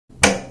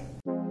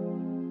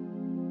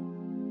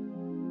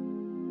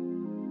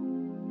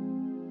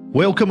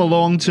Welcome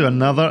along to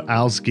another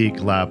Al's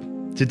Geek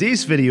Lab.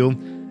 Today's video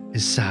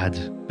is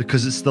sad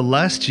because it's the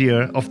last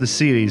year of the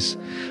series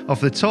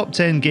of the top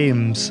 10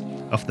 games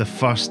of the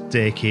first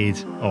decade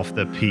of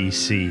the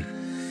PC.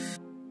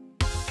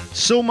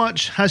 So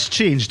much has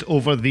changed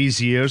over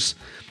these years.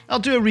 I'll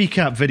do a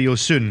recap video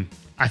soon,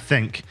 I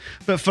think,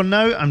 but for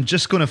now I'm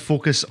just going to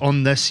focus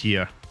on this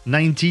year,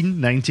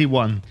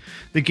 1991.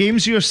 The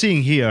games you're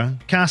seeing here,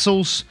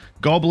 Castles,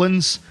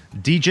 Goblins,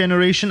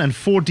 Degeneration and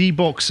 4D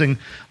Boxing,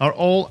 are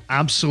all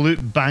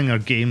absolute banger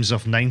games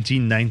of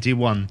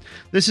 1991.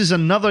 This is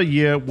another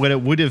year where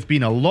it would have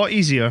been a lot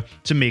easier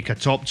to make a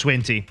top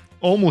 20.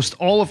 Almost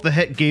all of the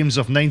hit games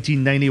of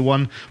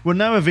 1991 were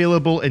now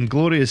available in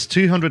glorious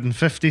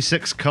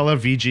 256 colour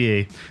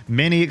VGA,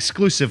 many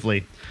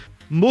exclusively.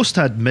 Most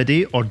had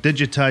MIDI or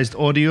digitised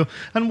audio,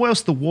 and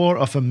whilst the war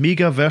of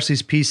Amiga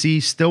versus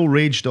PC still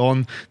raged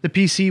on, the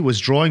PC was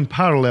drawing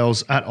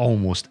parallels at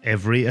almost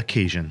every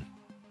occasion.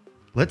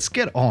 Let's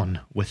get on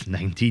with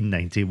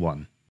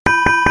 1991.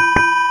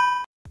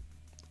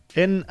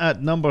 In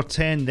at number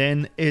 10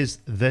 then is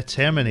The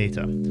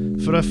Terminator.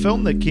 For a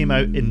film that came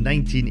out in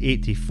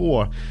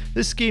 1984,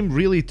 this game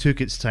really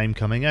took its time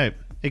coming out.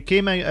 It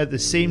came out at the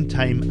same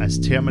time as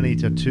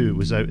Terminator 2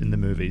 was out in the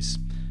movies.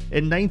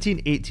 In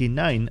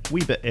 1989, a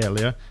wee bit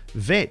earlier,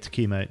 Vet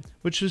came out,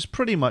 which was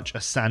pretty much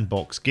a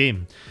sandbox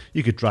game.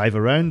 You could drive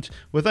around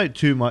without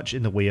too much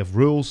in the way of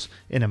rules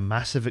in a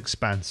massive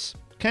expanse.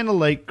 Kinda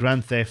like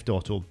Grand Theft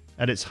Auto.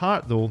 At its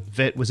heart though,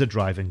 Vet was a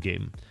driving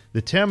game.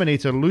 The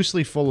Terminator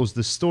loosely follows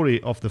the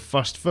story of the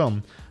first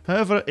film,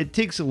 however it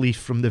takes a leaf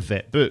from the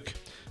Vet book.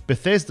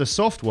 Bethesda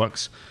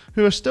Softworks,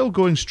 who are still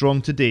going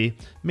strong today,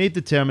 made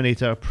the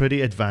Terminator a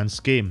pretty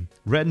advanced game.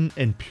 Written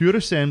in pure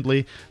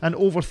assembly and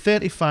over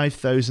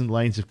 35,000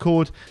 lines of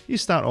code, you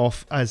start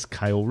off as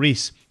Kyle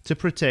Reese to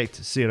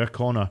protect Sarah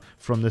Connor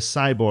from the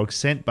cyborg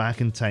sent back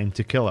in time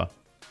to kill her.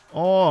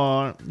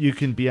 Or you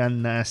can be a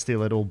nasty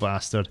little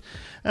bastard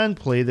and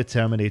play the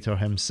Terminator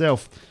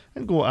himself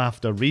and go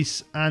after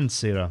Reese and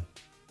Sarah.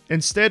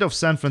 Instead of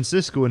San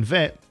Francisco and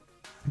Vet,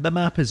 the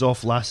map is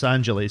off Los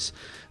Angeles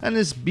and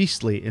is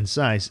beastly in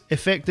size,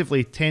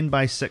 effectively 10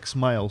 by 6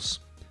 miles.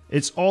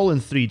 It's all in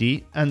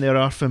 3D and there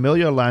are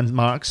familiar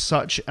landmarks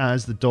such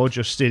as the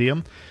Dodger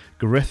Stadium,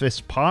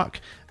 Griffiths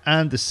Park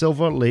and the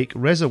Silver Lake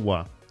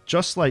Reservoir.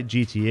 Just like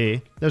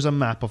GTA, there's a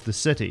map of the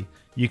city.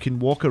 You can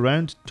walk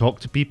around, talk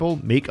to people,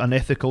 make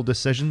unethical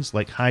decisions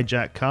like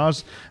hijack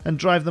cars and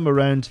drive them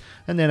around,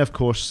 and then of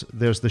course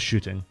there's the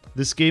shooting.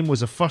 This game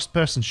was a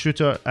first-person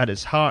shooter at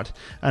its heart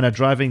and a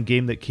driving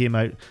game that came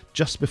out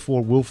just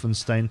before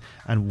Wolfenstein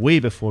and way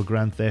before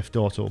Grand Theft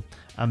Auto.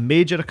 A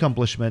major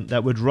accomplishment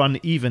that would run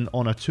even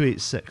on a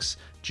 286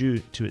 due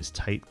to its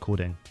tight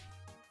coding.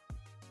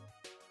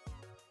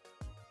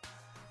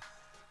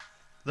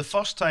 The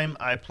first time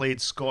I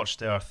played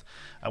Scorched Earth,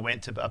 I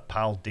went to a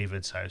pal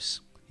David's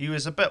house. He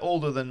was a bit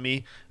older than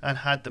me and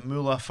had the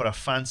moolah for a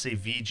fancy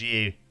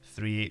VGA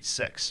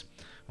 386.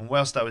 And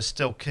whilst I was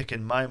still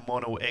kicking my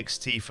Mono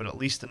XT for at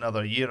least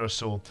another year or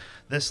so,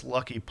 this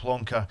lucky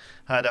plonker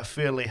had a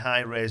fairly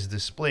high-res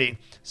display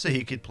so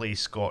he could play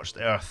Scorched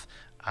Earth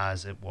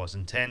as it was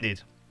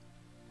intended.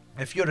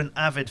 If you're an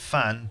avid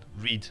fan,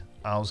 read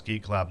Al's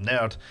Geek Lab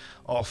Nerd,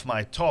 of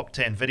my top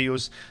 10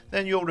 videos,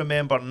 then you'll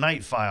remember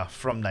Nightfire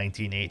from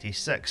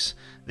 1986.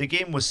 The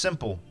game was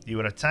simple. You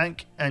were a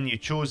tank and you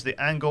chose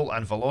the angle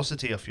and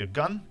velocity of your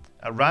gun.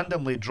 A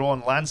randomly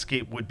drawn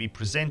landscape would be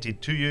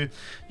presented to you.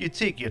 You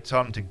take your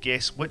turn to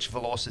guess which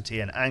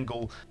velocity and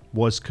angle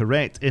was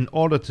correct in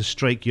order to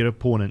strike your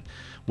opponent,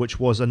 which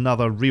was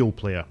another real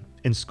player.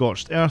 In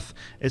Scorched Earth,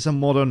 it's a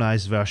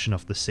modernised version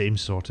of the same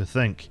sort of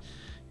thing.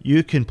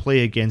 You can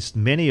play against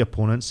many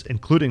opponents,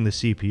 including the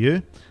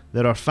CPU.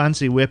 There are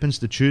fancy weapons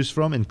to choose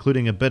from,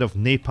 including a bit of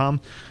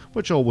napalm,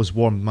 which always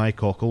warmed my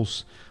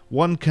cockles.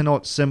 One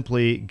cannot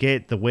simply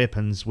get the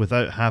weapons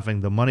without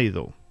having the money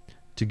though.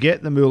 To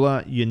get the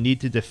moolah, you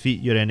need to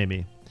defeat your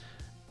enemy.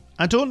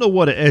 I don't know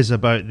what it is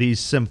about these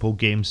simple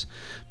games,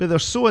 but they're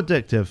so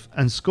addictive,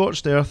 and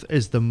Scorched Earth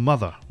is the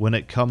mother when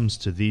it comes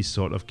to these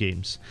sort of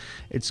games.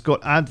 It's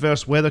got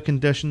adverse weather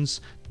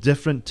conditions,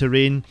 different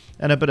terrain,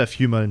 and a bit of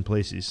humour in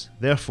places.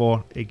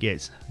 Therefore, it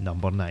gets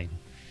number 9.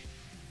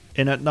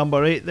 In at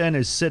number 8 then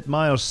is Sid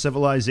Meier's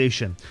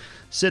Civilization.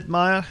 Sid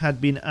Meier had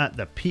been at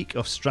the peak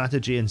of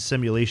strategy and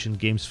simulation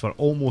games for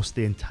almost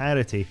the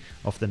entirety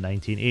of the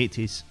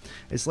 1980s.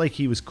 It's like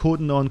he was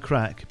coding on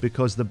crack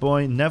because the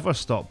boy never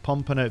stopped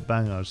pumping out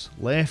bangers,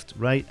 left,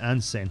 right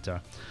and centre.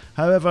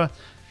 However,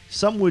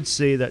 some would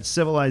say that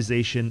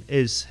Civilization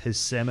is his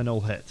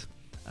seminal hit.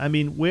 I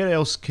mean, where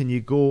else can you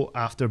go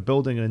after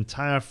building an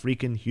entire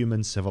freaking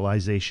human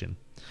civilization?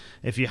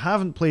 If you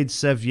haven't played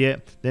Civ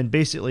yet, then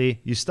basically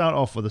you start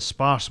off with a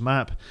sparse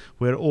map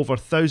where over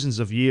thousands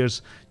of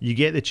years you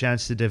get the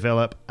chance to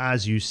develop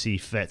as you see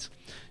fit.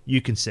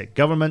 You can set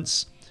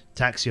governments,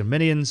 tax your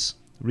minions,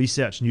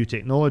 research new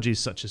technologies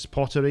such as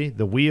pottery,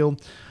 the wheel,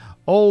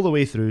 all the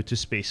way through to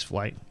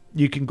spaceflight.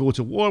 You can go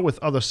to war with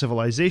other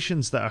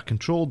civilizations that are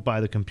controlled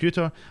by the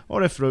computer,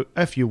 or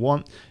if you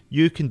want,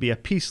 you can be a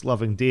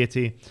peace-loving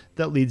deity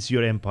that leads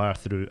your empire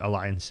through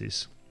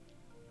alliances.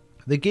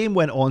 The game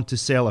went on to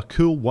sell a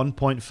cool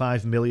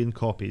 1.5 million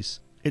copies.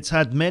 It's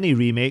had many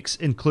remakes,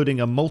 including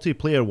a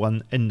multiplayer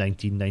one in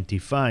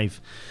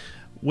 1995.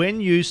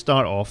 When you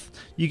start off,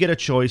 you get a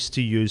choice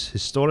to use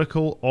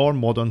historical or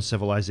modern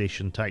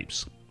civilization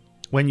types.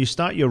 When you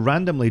start your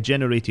randomly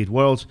generated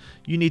world,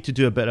 you need to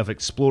do a bit of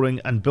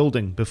exploring and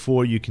building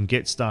before you can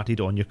get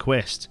started on your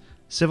quest.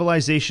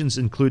 Civilizations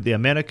include the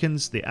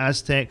Americans, the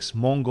Aztecs,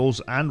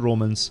 Mongols and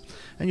Romans,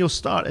 and you'll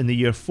start in the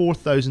year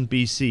 4000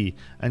 BC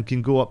and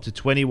can go up to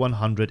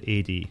 2100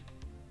 AD.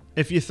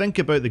 If you think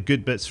about the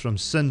good bits from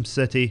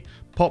SimCity,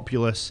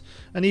 Populous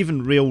and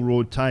even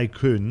Railroad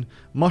Tycoon,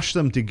 mush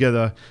them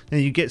together,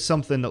 then you get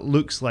something that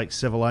looks like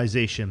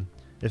Civilization.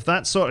 If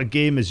that sort of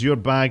game is your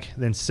bag,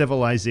 then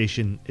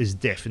Civilization is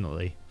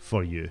definitely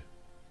for you.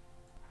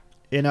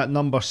 In at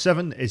number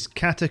 7 is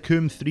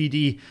Catacomb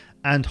 3D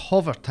and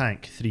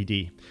Hovertank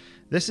 3D.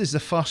 This is the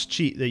first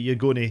cheat that you're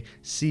going to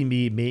see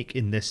me make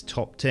in this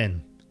top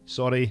 10.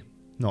 Sorry,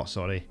 not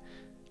sorry.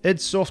 id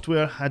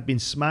Software had been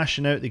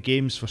smashing out the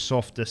games for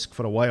soft disk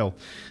for a while.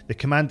 The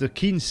Commander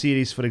Keen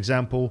series, for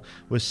example,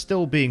 was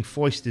still being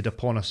foisted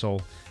upon us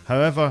all.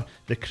 However,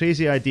 the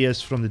crazy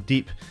ideas from the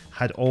deep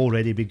had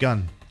already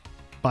begun.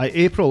 By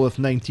April of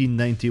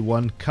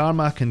 1991,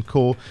 Carmack &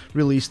 Co.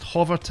 released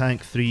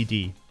Hovertank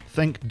 3D.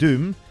 Think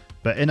Doom,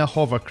 but in a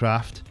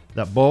hovercraft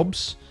that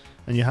bobs,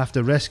 and you have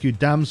to rescue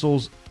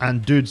damsels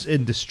and dudes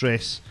in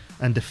distress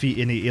and defeat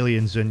any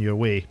aliens in your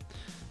way,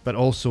 but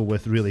also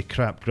with really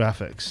crap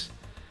graphics.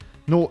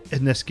 Note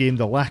in this game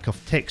the lack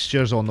of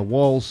textures on the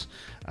walls,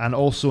 and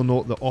also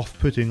note the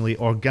off-puttingly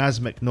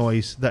orgasmic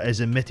noise that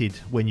is emitted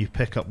when you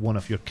pick up one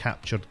of your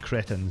captured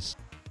cretins.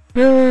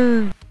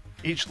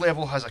 Each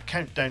level has a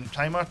countdown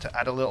timer to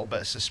add a little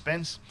bit of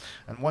suspense,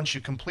 and once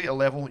you complete a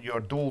level you are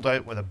doled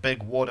out with a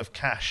big wad of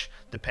cash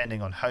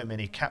depending on how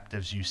many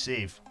captives you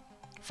save.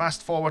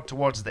 Fast forward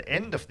towards the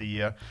end of the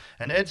year,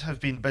 and id have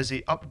been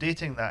busy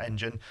updating that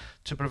engine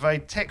to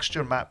provide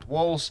texture mapped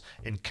walls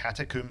in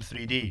Catacomb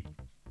 3D,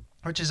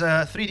 which is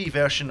a 3D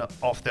version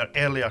of their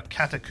earlier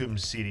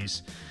Catacombs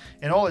series.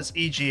 In all its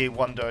EGA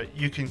wonder,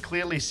 you can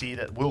clearly see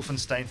that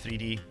Wolfenstein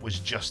 3D was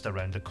just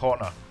around the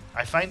corner.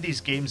 I find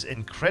these games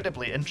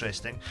incredibly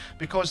interesting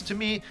because to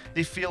me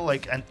they feel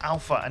like an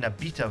alpha and a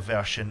beta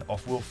version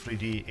of Wolf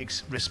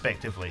 3D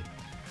respectively.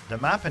 The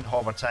map in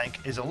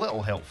Hovertank is a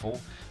little helpful,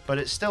 but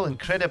it's still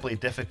incredibly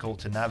difficult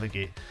to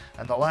navigate,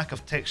 and the lack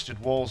of textured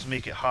walls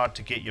make it hard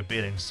to get your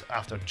bearings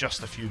after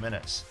just a few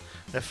minutes.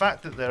 The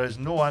fact that there is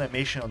no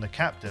animation on the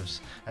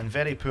captives and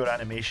very poor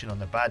animation on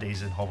the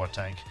baddies in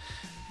Hovertank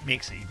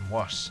makes it even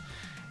worse.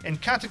 In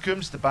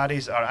Catacombs the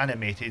baddies are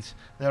animated.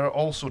 There are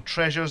also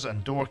treasures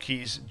and door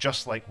keys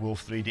just like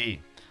Wolf 3D.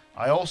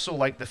 I also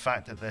like the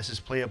fact that this is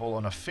playable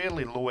on a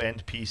fairly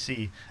low-end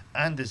PC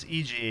and is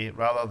EGA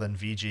rather than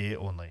VGA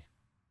only.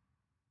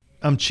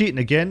 I'm cheating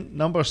again.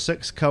 Number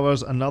 6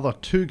 covers another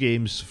 2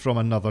 games from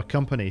another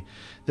company.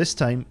 This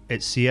time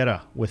it's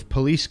Sierra with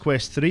Police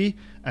Quest 3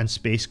 and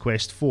Space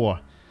Quest 4.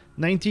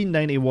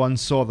 1991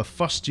 saw the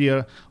first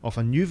year of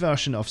a new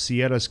version of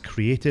Sierra's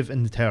Creative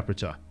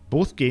Interpreter.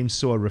 Both games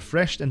saw a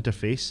refreshed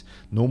interface,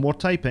 no more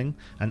typing,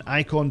 an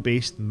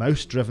icon-based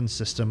mouse-driven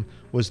system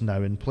was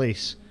now in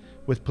place.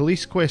 With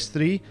Police Quest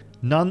 3,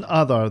 none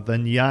other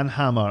than Jan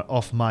Hammer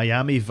of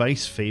Miami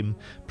Vice fame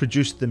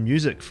produced the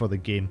music for the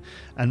game,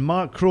 and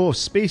Mark Crow of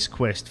Space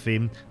Quest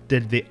fame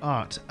did the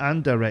art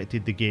and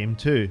directed the game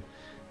too.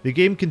 The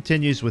game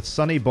continues with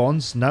Sonny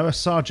Bonds, now a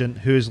sergeant,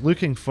 who is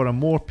looking for a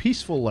more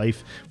peaceful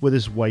life with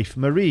his wife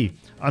Marie.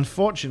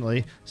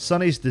 Unfortunately,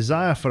 Sonny's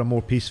desire for a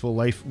more peaceful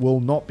life will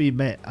not be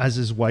met as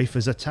his wife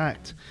is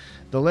attacked.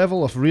 The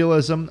level of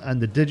realism and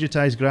the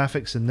digitized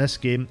graphics in this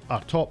game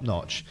are top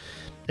notch.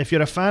 If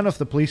you're a fan of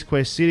the Police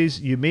Quest series,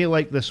 you may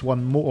like this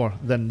one more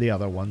than the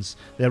other ones.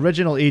 The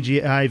original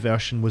AGI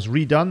version was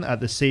redone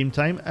at the same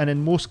time, and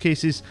in most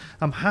cases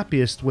I'm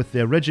happiest with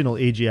the original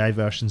AGI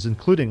versions,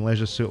 including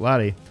Leisure Suit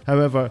Larry.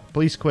 However,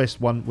 Police Quest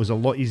 1 was a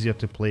lot easier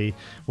to play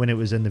when it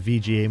was in the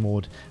VGA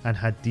mode and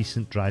had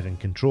decent driving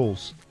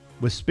controls.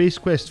 With Space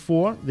Quest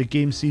 4, the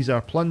game sees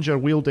our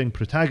plunger-wielding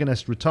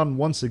protagonist return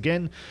once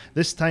again,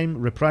 this time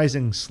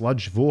reprising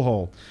Sludge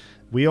Vohall.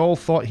 We all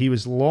thought he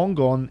was long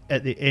gone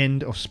at the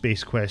end of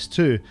Space Quest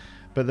 2,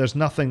 but there's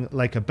nothing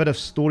like a bit of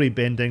story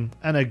bending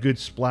and a good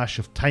splash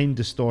of time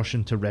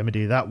distortion to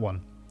remedy that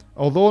one.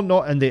 Although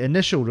not in the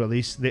initial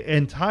release, the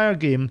entire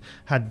game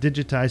had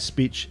digitized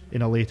speech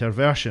in a later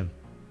version.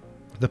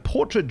 The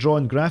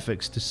portrait-drawn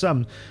graphics to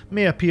some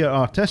may appear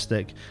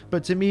artistic,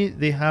 but to me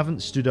they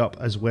haven't stood up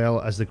as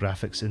well as the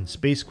graphics in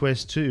Space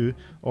Quest 2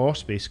 or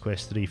Space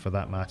Quest 3 for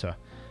that matter.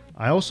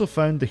 I also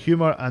found the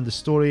humour and the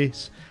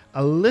stories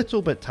a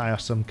little bit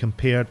tiresome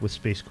compared with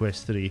Space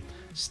Quest 3.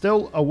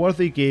 Still a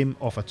worthy game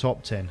of a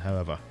top 10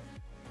 however.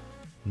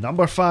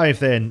 Number 5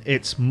 then,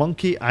 it's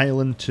Monkey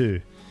Island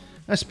 2.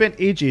 I spent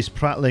ages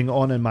prattling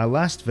on in my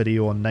last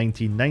video on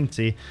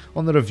 1990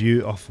 on the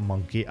review of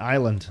Monkey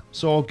Island,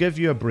 so I'll give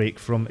you a break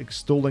from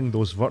extolling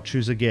those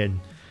virtues again.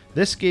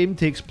 This game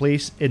takes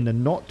place in the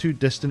not too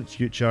distant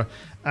future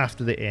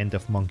after the end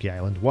of Monkey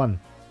Island 1.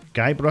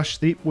 Guybrush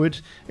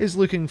Threepwood is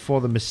looking for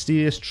the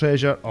mysterious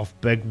treasure of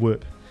Big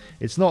Whoop.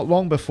 It's not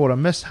long before a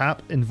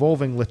mishap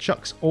involving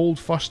LeChuck's old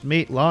first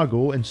mate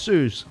Largo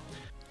ensues.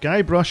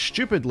 Guybrush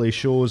stupidly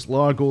shows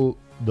Largo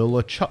the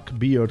LeChuck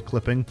beard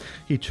clipping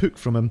he took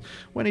from him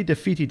when he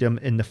defeated him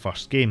in the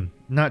first game.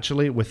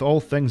 Naturally, with all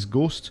things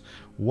ghost,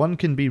 one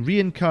can be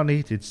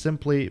reincarnated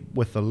simply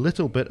with a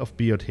little bit of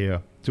beard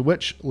hair, to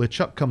which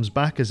LeChuck comes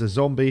back as a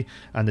zombie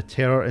and the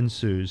terror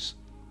ensues.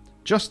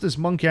 Just as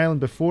Monkey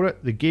Island before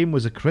it, the game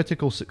was a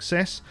critical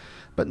success,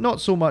 but not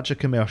so much a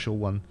commercial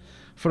one.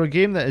 For a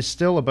game that is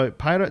still about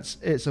pirates,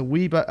 it's a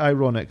wee bit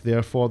ironic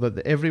therefore that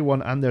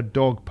everyone and their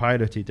dog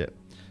pirated it.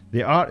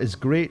 The art is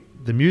great,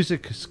 the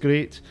music is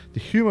great, the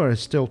humour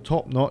is still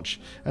top notch,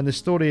 and the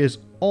story is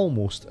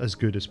almost as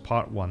good as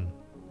part 1.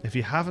 If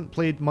you haven't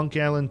played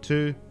Monkey Island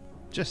 2,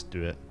 just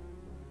do it.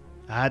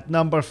 At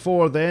number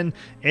 4 then,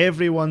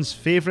 everyone's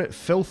favourite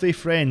filthy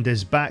friend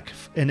is back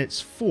in its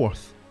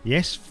fourth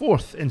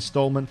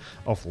instalment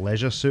of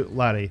Leisure Suit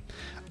Larry.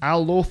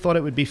 Al Lowe thought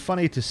it would be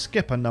funny to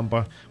skip a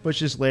number, which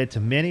has led to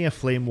many a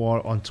flame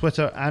war on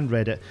Twitter and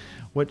Reddit,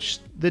 which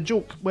the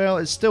joke, well,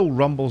 it still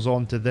rumbles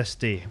on to this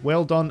day.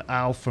 Well done,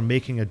 Al, for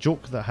making a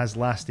joke that has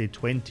lasted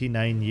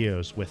 29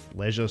 years with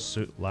Leisure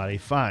Suit Larry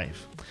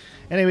 5.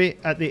 Anyway,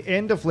 at the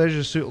end of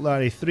Leisure Suit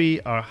Larry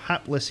 3, our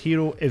hapless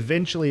hero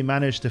eventually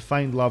managed to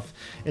find love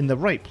in the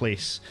right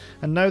place.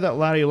 And now that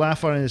Larry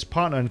Laffer and his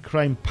partner in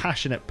crime,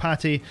 Passionate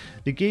Patty,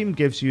 the game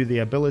gives you the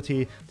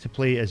ability to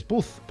play as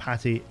both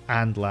Patty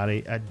and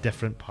Larry at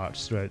different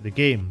parts throughout the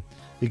game.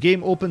 The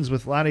game opens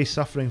with Larry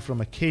suffering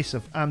from a case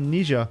of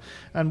amnesia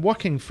and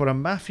working for a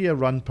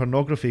mafia-run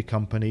pornography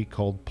company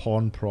called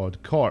Porn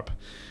Prod Corp.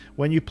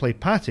 When you play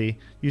Patty,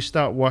 you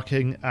start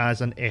working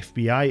as an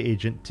FBI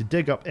agent to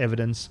dig up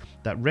evidence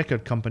that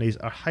record companies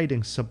are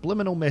hiding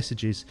subliminal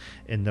messages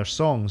in their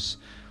songs.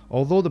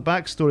 Although the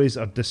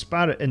backstories are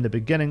disparate in the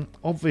beginning,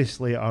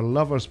 obviously our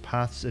lovers'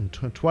 paths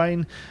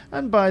intertwine,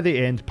 and by the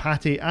end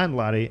Patty and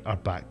Larry are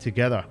back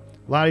together.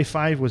 Larry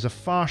 5 was a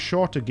far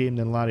shorter game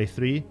than Larry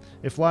 3.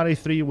 If Larry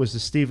 3 was the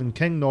Stephen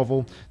King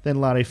novel,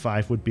 then Larry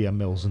 5 would be a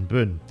Mills and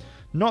Boon.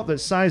 Not that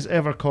size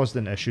ever caused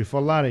an issue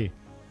for Larry.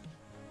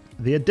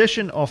 The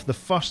addition of the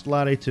first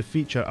Larry to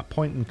feature a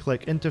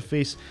point-and-click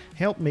interface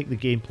helped make the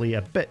gameplay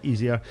a bit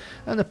easier,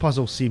 and the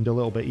puzzles seemed a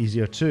little bit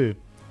easier too.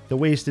 The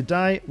ways to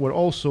die were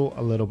also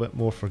a little bit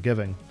more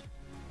forgiving.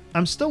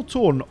 I'm still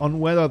torn on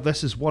whether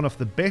this is one of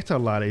the better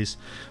Larrys,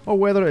 or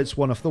whether it's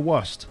one of the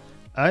worst.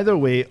 Either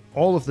way,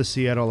 all of the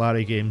Sierra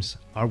Larry games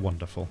are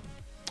wonderful.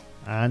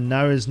 And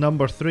now is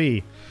number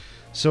 3.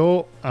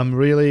 So, I'm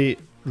really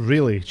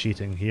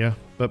cheating here,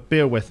 but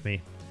bear with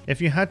me.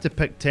 If you had to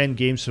pick 10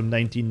 games from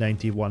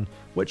 1991,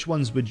 which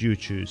ones would you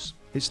choose?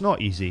 It's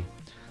not easy.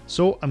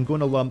 So I'm going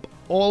to lump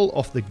all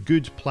of the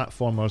good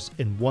platformers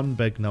in one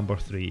big number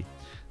 3.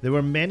 There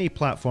were many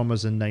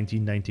platformers in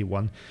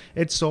 1991.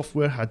 id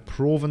Software had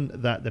proven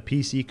that the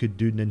PC could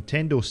do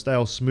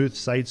Nintendo-style smooth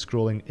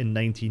side-scrolling in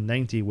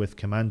 1990 with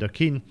Commander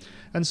Keen,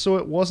 and so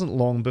it wasn't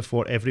long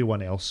before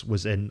everyone else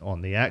was in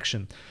on the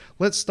action.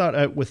 Let's start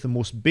out with the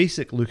most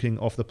basic looking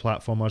of the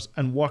platformers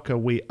and work our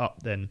way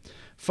up then.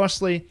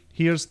 Firstly,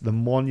 here's the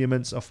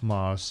Monuments of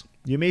Mars.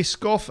 You may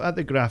scoff at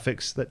the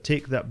graphics that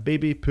take that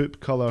baby poop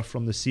colour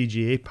from the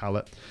CGA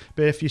palette,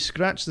 but if you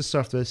scratch the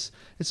surface,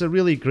 it's a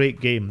really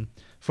great game.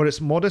 For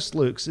its modest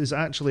looks, is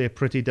actually a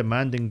pretty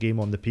demanding game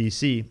on the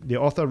PC. The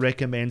author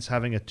recommends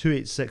having a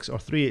 286 or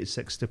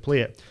 386 to play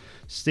it,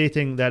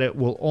 stating that it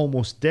will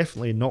almost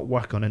definitely not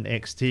work on an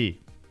XT.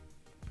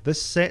 This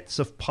sets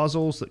of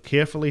puzzles, that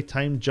carefully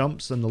timed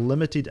jumps and the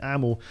limited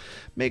ammo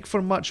make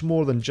for much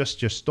more than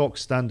just your stock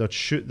standard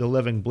shoot the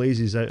living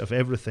blazes out of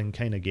everything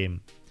kind of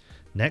game.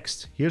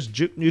 Next, here's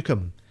Duke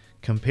Nukem.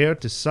 Compared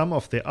to some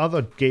of the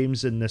other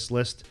games in this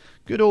list,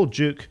 good old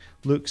Duke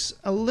looks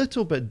a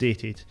little bit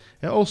dated.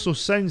 It also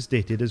sounds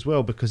dated as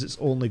well because it's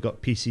only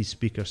got PC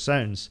speaker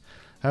sounds.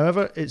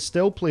 However, it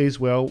still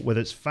plays well with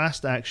its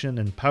fast action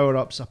and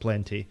power-ups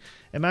aplenty.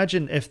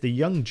 Imagine if the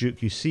young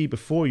Duke you see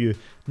before you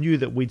knew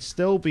that we'd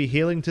still be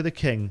hailing to the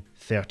king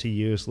 30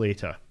 years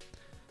later.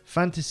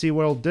 Fantasy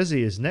World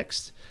Dizzy is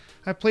next.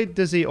 I played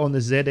Dizzy on the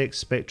ZX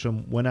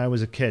Spectrum when I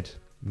was a kid,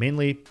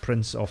 mainly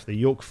Prince of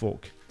the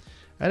Yokefolk.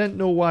 I didn't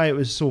know why it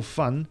was so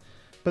fun,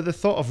 but the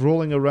thought of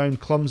rolling around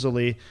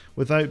clumsily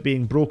without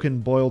being broken,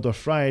 boiled or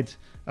fried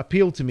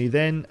appealed to me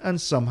then, and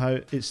somehow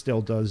it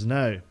still does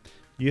now.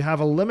 You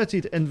have a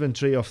limited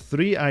inventory of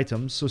 3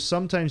 items, so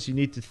sometimes you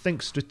need to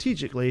think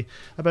strategically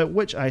about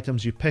which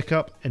items you pick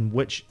up and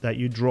which that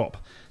you drop.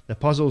 The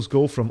puzzles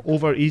go from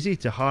over easy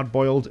to hard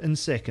boiled in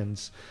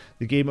seconds.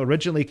 The game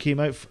originally came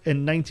out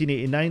in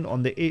 1989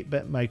 on the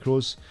 8-bit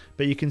micros,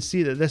 but you can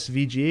see that this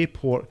VGA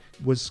port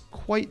was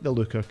quite the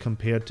looker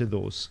compared to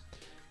those.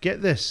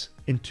 Get this,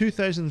 In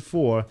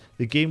 2004,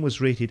 the game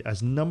was rated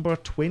as number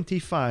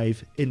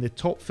 25 in the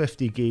top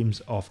 50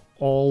 games of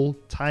all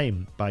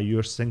time by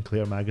your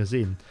Sinclair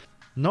magazine.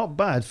 Not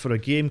bad for a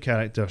game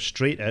character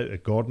straight out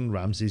of Gordon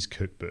Ramsay's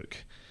cookbook.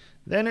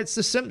 Then it's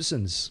The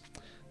Simpsons.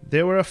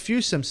 There were a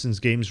few Simpsons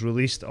games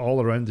released all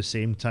around the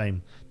same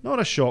time. Not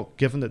a shock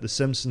given that The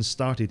Simpsons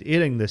started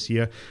airing this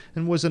year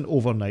and was an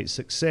overnight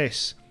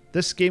success.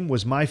 This game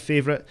was my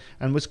favourite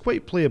and was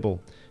quite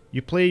playable.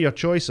 You play your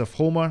choice of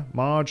Homer,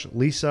 Marge,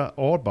 Lisa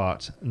or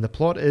Bart, and the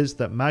plot is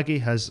that Maggie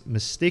has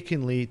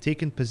mistakenly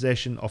taken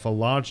possession of a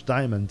large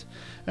diamond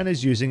and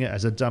is using it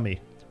as a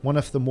dummy. One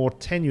of the more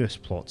tenuous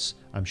plots,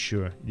 I'm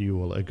sure you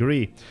will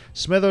agree.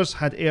 Smithers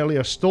had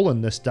earlier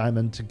stolen this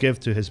diamond to give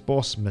to his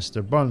boss,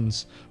 Mr.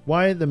 Burns.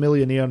 Why the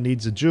millionaire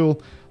needs a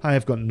jewel, I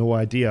have got no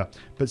idea.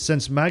 But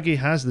since Maggie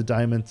has the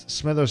diamond,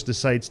 Smithers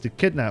decides to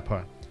kidnap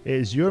her. It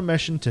is your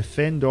mission to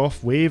fend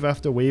off wave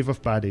after wave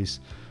of baddies,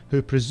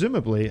 who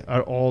presumably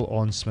are all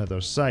on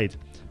Smithers' side,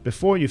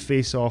 before you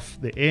face off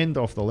the end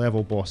of the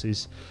level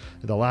bosses,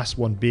 the last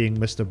one being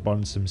Mr.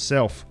 Burns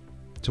himself.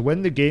 To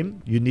win the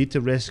game, you need to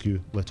rescue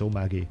little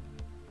Maggie.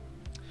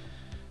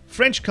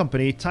 French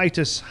company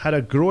Titus had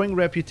a growing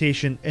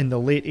reputation in the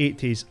late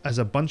 80s as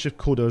a bunch of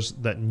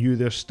coders that knew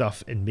their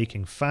stuff in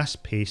making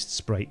fast-paced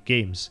sprite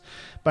games.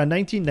 By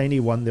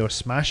 1991 they were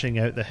smashing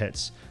out the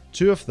hits.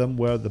 Two of them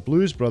were The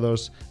Blues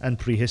Brothers and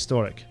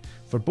Prehistoric.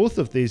 For both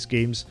of these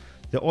games,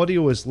 the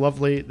audio is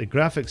lovely, the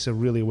graphics are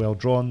really well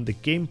drawn, the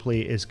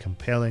gameplay is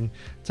compelling.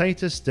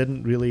 Titus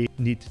didn't really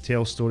need to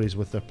tell stories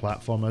with their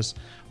platformers,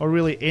 or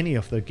really any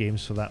of their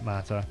games for that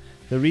matter.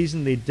 The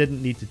reason they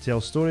didn't need to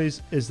tell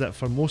stories is that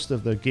for most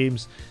of their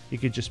games, you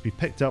could just be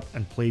picked up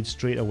and played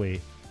straight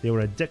away. They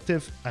were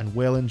addictive and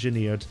well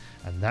engineered,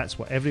 and that's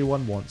what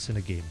everyone wants in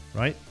a game,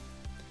 right?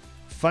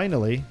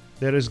 Finally,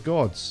 there is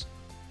Gods.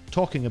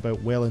 Talking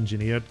about well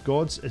engineered,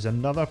 Gods is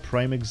another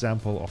prime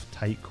example of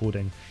tight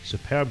coding,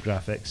 superb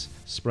graphics,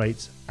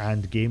 sprites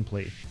and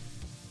gameplay.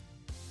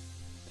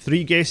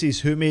 3 guesses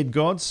who made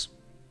Gods?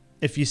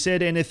 If you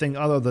said anything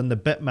other than the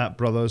Bitmap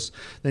brothers,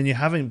 then you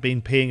haven't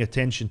been paying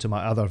attention to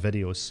my other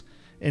videos.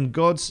 In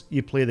Gods,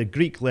 you play the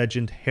Greek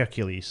legend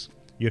Hercules.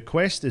 Your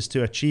quest is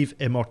to achieve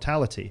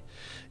immortality.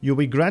 You'll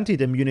be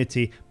granted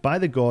immunity by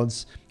the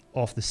gods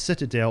of the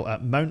citadel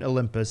at Mount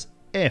Olympus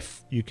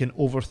if you can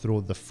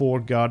overthrow the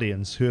 4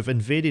 guardians who have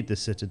invaded the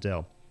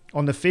citadel.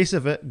 On the face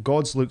of it,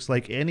 Gods looks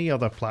like any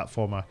other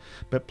platformer,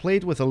 but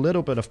played with a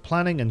little bit of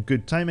planning and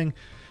good timing,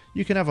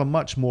 you can have a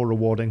much more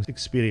rewarding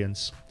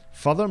experience.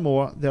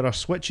 Furthermore, there are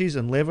switches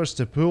and levers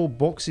to pull,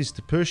 boxes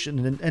to push, and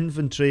an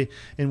inventory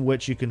in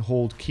which you can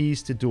hold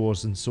keys to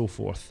doors and so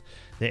forth.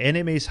 The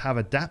enemies have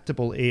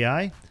adaptable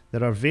AI,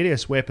 there are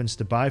various weapons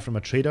to buy from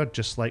a trader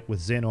just like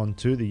with Xenon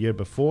 2 the year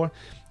before,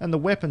 and the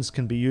weapons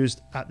can be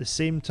used at the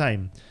same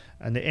time,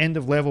 and the end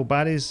of level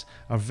baddies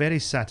are very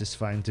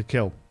satisfying to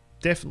kill.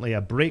 Definitely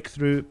a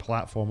breakthrough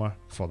platformer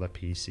for the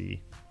PC.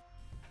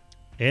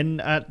 In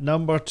at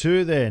number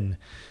 2 then.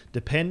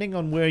 Depending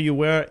on where you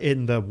were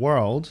in the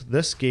world,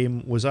 this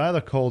game was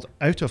either called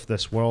Out of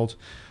This World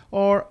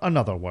or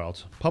Another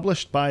World.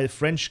 Published by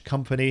French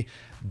company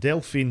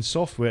Delphine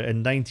Software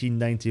in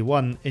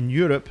 1991 in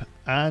Europe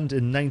and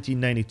in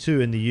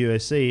 1992 in the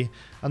USA,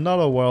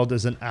 Another World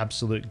is an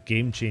absolute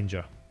game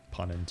changer.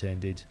 Pun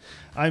intended.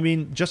 I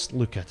mean, just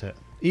look at it.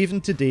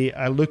 Even today,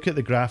 I look at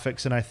the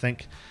graphics and I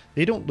think,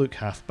 they don't look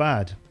half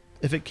bad.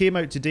 If it came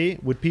out today,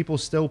 would people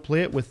still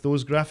play it with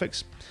those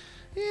graphics?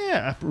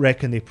 Yeah, I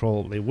reckon they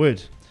probably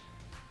would.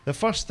 The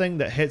first thing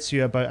that hits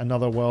you about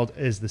Another World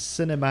is the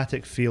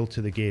cinematic feel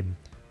to the game.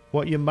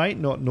 What you might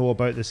not know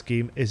about this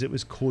game is it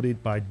was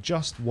coded by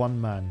just one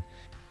man,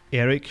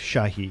 Eric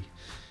Shahi.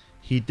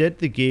 He did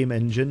the game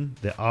engine,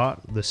 the art,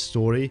 the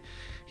story.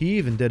 He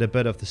even did a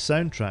bit of the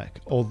soundtrack,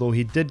 although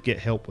he did get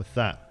help with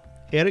that.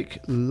 Eric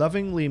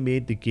lovingly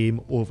made the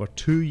game over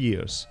 2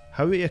 years.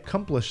 How he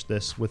accomplished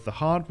this with the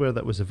hardware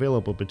that was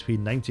available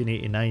between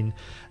 1989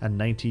 and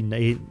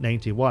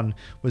 1991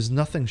 was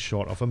nothing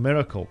short of a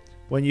miracle.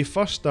 When you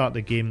first start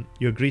the game,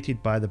 you're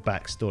greeted by the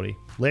backstory.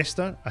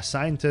 Lester, a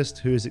scientist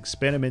who is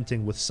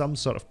experimenting with some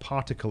sort of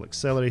particle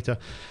accelerator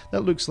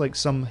that looks like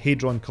some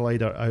Hadron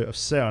Collider out of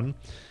CERN,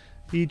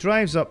 he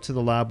drives up to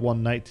the lab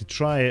one night to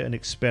try out an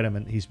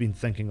experiment he's been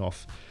thinking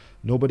of.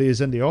 Nobody is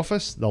in the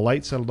office, the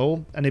lights are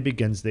low, and he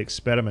begins the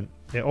experiment.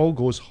 It all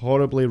goes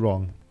horribly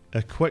wrong.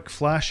 A quick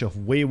flash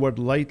of wayward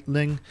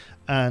lightning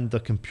and the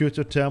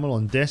computer terminal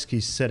and desk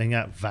he's sitting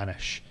at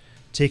vanish,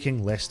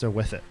 taking Lester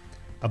with it.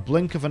 A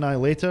blink of an eye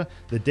later,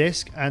 the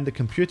desk and the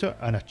computer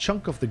and a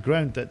chunk of the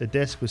ground that the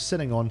desk was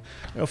sitting on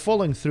are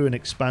falling through an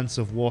expanse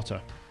of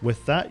water.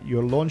 With that,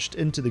 you're launched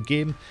into the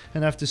game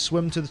and have to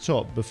swim to the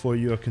top before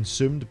you are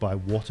consumed by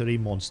watery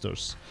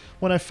monsters.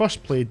 When I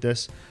first played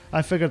this,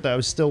 I figured that I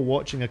was still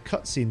watching a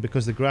cutscene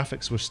because the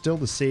graphics were still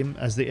the same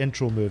as the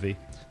intro movie.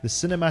 The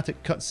cinematic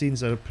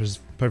cutscenes are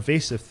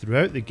pervasive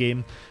throughout the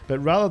game, but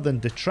rather than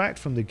detract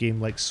from the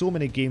game like so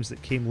many games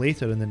that came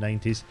later in the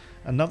 90s,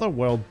 Another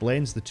World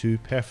blends the two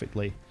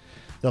perfectly.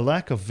 The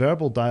lack of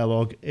verbal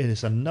dialogue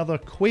is another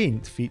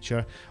quaint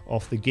feature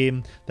of the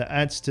game that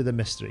adds to the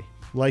mystery,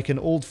 like an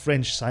old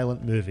French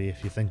silent movie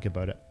if you think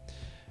about it.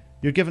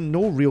 You're given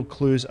no real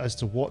clues as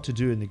to what to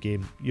do in the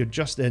game, you're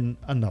just in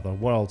another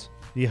world.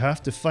 You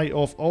have to fight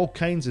off all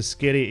kinds of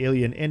scary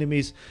alien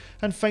enemies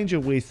and find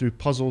your way through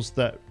puzzles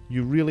that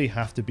you really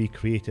have to be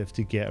creative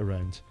to get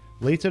around.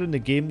 Later in the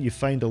game you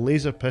find a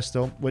laser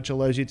pistol which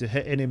allows you to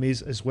hit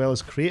enemies as well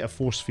as create a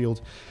force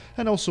field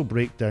and also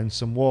break down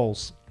some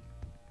walls.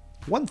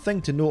 One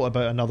thing to note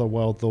about Another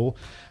World though,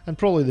 and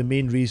probably the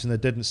main reason I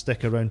didn't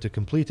stick around to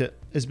complete it,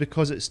 is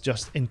because it's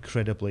just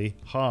incredibly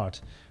hard.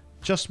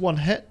 Just one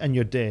hit and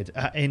you're dead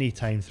at any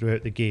time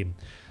throughout the game.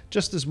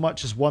 Just as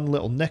much as one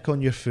little nick on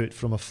your foot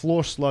from a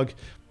floor slug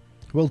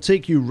will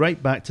take you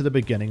right back to the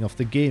beginning of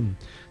the game.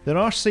 There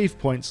are save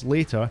points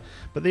later,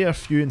 but they are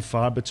few and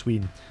far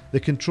between. The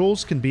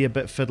controls can be a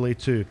bit fiddly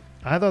too.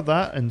 Either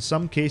that, in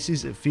some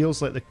cases it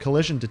feels like the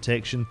collision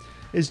detection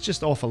is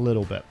just off a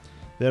little bit.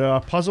 There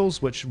are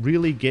puzzles which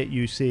really get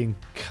you saying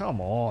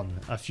 "come on"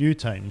 a few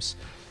times.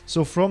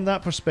 So from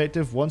that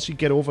perspective, once you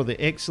get over the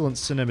excellent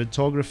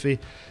cinematography,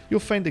 you'll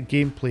find the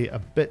gameplay a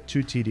bit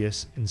too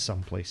tedious in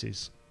some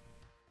places.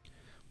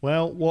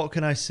 Well, what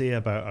can I say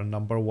about our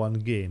number one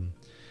game?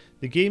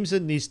 The games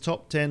in these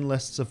top 10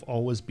 lists have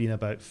always been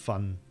about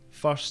fun,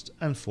 first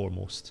and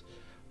foremost.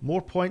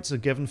 More points are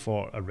given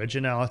for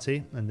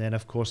originality, and then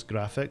of course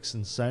graphics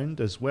and sound,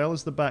 as well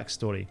as the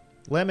backstory.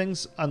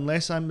 Lemmings,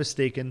 unless I'm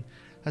mistaken,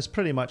 has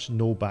pretty much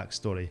no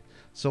backstory,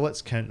 so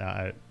let's count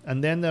that out.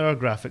 And then there are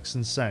graphics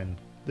and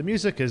sound. The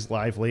music is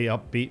lively,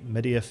 upbeat,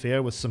 MIDI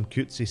affair with some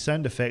cutesy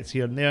sound effects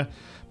here and there,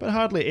 but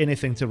hardly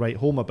anything to write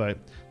home about.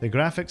 The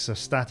graphics are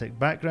static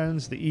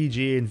backgrounds, the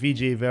EGA and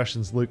VGA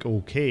versions look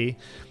okay,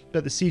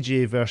 but the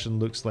CGA version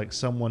looks like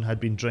someone had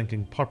been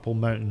drinking Purple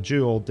Mountain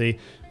Dew all day,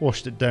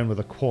 washed it down with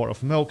a quart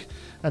of milk,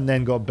 and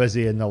then got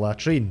busy in the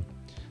latrine.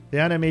 The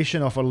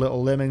animation of our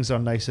little lemmings are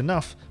nice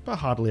enough, but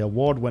hardly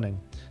award-winning.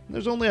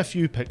 There's only a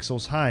few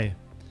pixels high.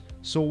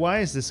 So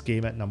why is this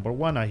game at number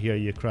 1, I hear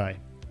you cry?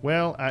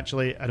 Well,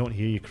 actually, I don't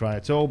hear you cry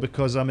at all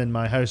because I'm in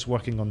my house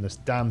working on this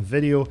damn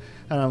video,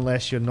 and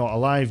unless you're not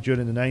alive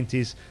during the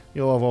 90s,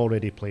 you'll have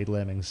already played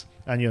Lemmings,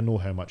 and you'll know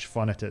how much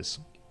fun it is.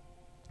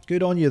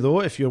 Good on you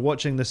though, if you're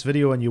watching this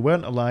video and you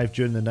weren't alive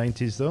during the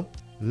 90s though.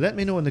 Let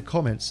me know in the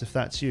comments if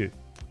that's you.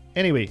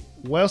 Anyway,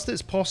 whilst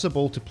it's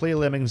possible to play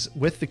Lemmings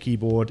with the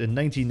keyboard, in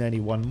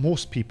 1991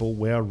 most people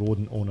were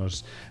rodent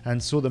owners,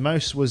 and so the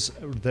mouse was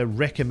the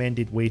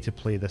recommended way to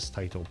play this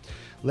title.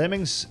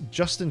 Lemmings,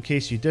 just in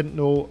case you didn't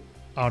know,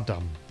 are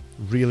dumb.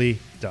 Really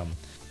dumb.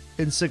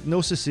 In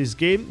Psygnosis'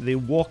 game, they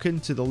walk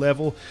into the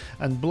level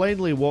and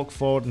blindly walk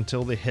forward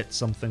until they hit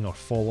something or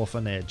fall off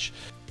an edge.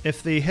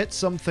 If they hit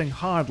something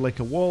hard like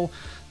a wall,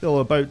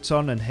 they'll about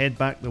turn and head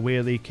back the way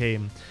they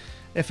came.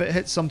 If it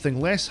hits something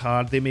less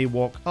hard, they may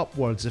walk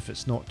upwards if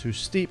it's not too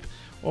steep,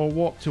 or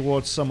walk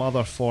towards some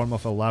other form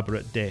of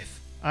elaborate death.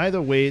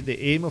 Either way,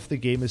 the aim of the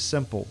game is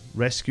simple: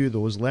 rescue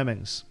those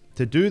lemmings.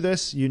 To do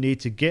this, you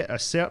need to get a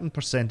certain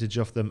percentage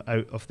of them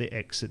out of the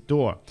exit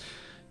door.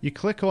 You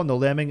click on the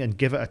lemming and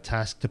give it a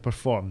task to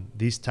perform.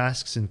 These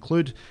tasks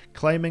include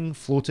climbing,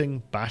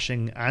 floating,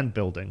 bashing, and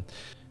building.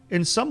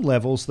 In some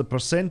levels, the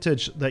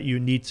percentage that you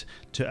need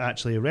to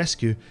actually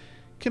rescue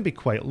can be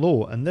quite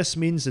low, and this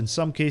means in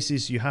some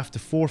cases you have to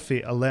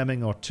forfeit a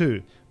lemming or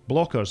two.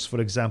 Blockers, for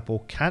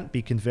example, can't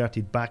be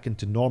converted back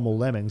into normal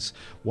lemmings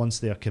once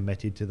they are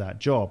committed to that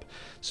job.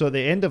 So at the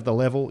end of the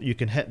level, you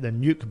can hit the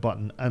nuke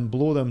button and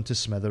blow them to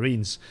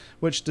smithereens,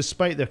 which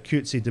despite their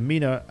cutesy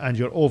demeanour and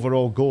your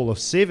overall goal of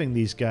saving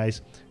these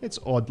guys, it's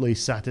oddly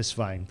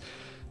satisfying.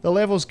 The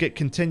levels get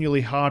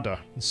continually harder,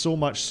 so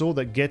much so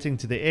that getting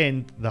to the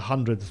end, the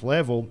 100th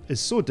level,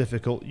 is so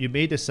difficult you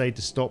may decide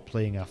to stop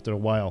playing after a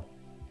while.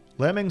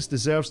 Lemmings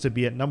deserves to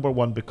be at number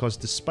 1 because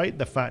despite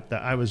the fact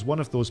that I was one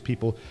of those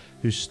people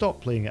who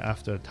stopped playing it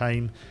after a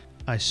time,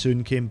 I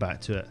soon came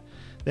back to it.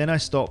 Then I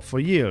stopped for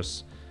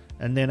years,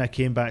 and then I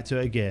came back to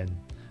it again.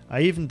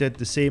 I even did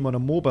the same on a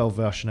mobile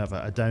version of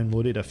it I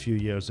downloaded a few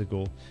years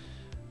ago.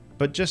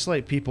 But just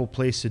like people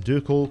play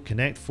Sudoku,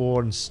 Connect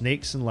 4 and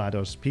Snakes and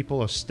Ladders,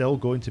 people are still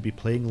going to be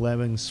playing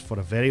Lemmings for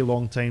a very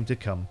long time to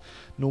come.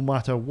 No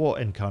matter what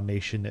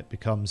incarnation it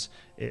becomes,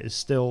 it is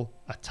still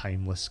a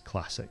timeless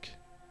classic.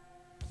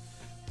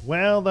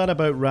 Well, that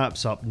about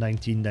wraps up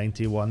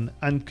 1991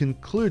 and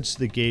concludes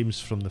the games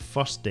from the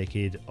first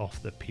decade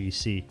of the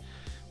PC.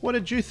 What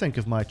did you think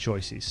of my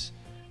choices?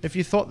 If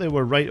you thought they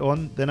were right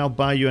on, then I'll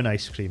buy you an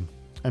ice cream.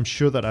 I'm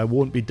sure that I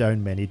won't be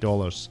down many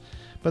dollars.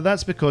 But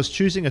that's because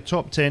choosing a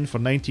top 10 for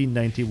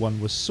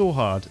 1991 was so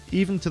hard,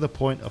 even to the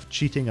point of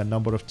cheating a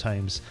number of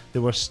times.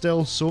 There were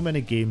still so many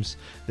games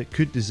that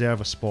could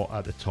deserve a spot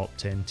at the top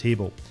 10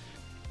 table.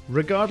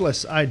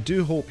 Regardless, I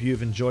do hope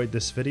you've enjoyed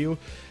this video,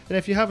 and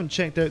if you haven't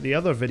checked out the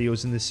other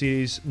videos in the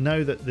series,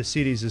 now that the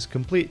series is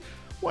complete,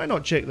 why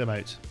not check them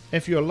out?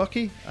 If you're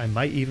lucky, I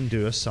might even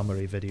do a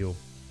summary video.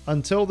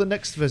 Until the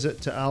next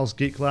visit to Al's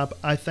Geek Lab,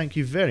 I thank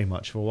you very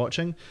much for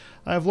watching.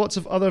 I have lots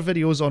of other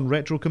videos on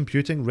retro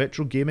computing,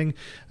 retro gaming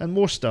and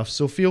more stuff,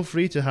 so feel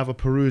free to have a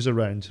peruse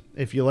around.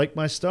 If you like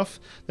my stuff,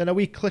 then a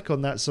wee click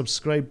on that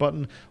subscribe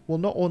button will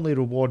not only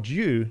reward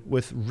you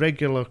with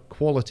regular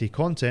quality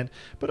content,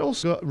 but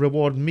also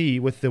reward me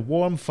with the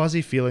warm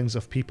fuzzy feelings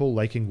of people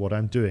liking what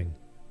I'm doing.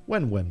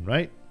 Win-win,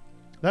 right?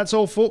 That's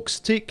all folks,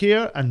 take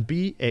care and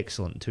be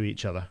excellent to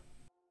each other.